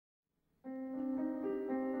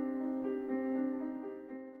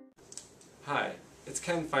Hi, it's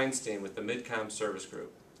Ken Feinstein with the Midcom Service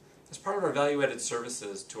Group. As part of our value-added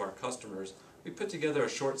services to our customers, we put together a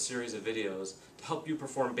short series of videos to help you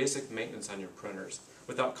perform basic maintenance on your printers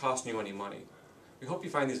without costing you any money. We hope you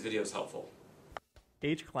find these videos helpful.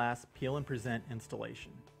 H-Class Peel and Present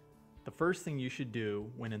installation. The first thing you should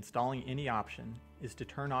do when installing any option is to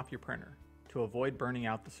turn off your printer to avoid burning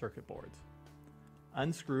out the circuit boards.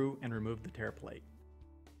 Unscrew and remove the tear plate.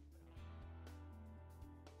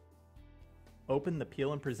 Open the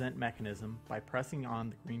Peel and Present mechanism by pressing on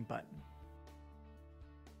the green button.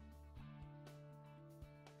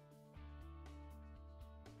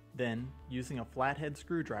 Then, using a flathead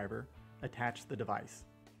screwdriver, attach the device.